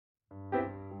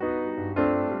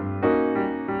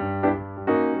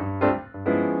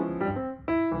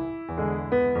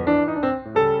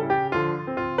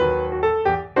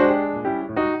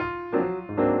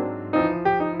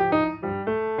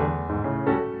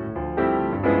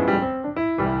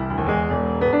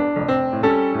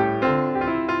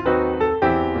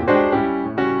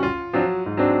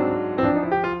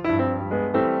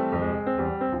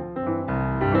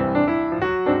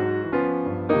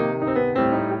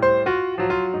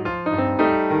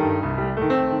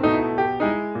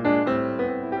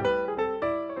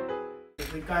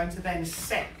to then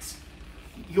set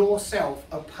yourself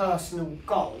a personal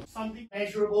goal, something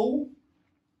measurable,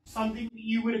 something that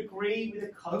you would agree with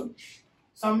a coach,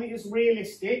 something that's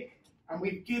realistic, and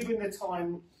we've given the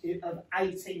time of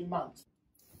 18 months.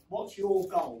 What's your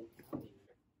goal?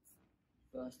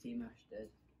 First team Ashton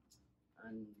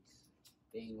and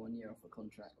being 1 year off a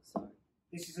contract, so.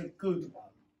 This is a good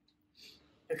one,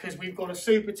 because we've got a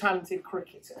super talented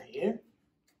cricketer here.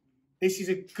 This is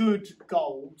a good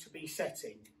goal to be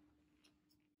setting.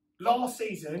 Last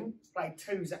season, played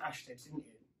twos at Ashton, didn't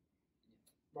you?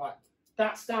 Right,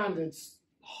 that standard's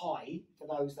high for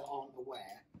those that aren't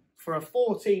aware. For a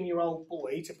 14-year-old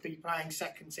boy to be playing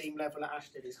second team level at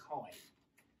Ashton is high.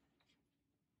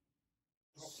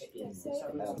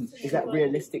 Is that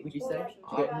realistic, would you say,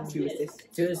 to get 2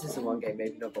 assists? 2 assists in 1 game,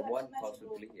 maybe not, but 1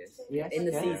 possibly, yes. Yes. In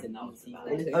the season,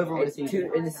 Overall, the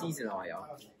season. In the season, oh yeah.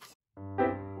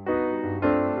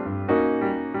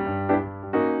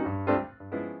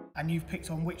 And you've picked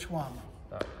on which one?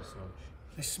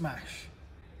 The smash.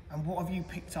 And what have you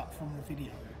picked up from the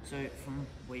video? So from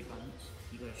weight balance,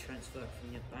 you got to transfer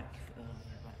from your back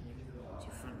knee to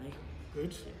your front knee.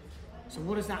 Good. So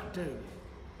what does that do?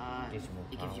 It gives you more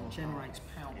It generates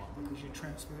power because you're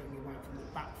transferring your weight from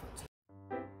the back foot to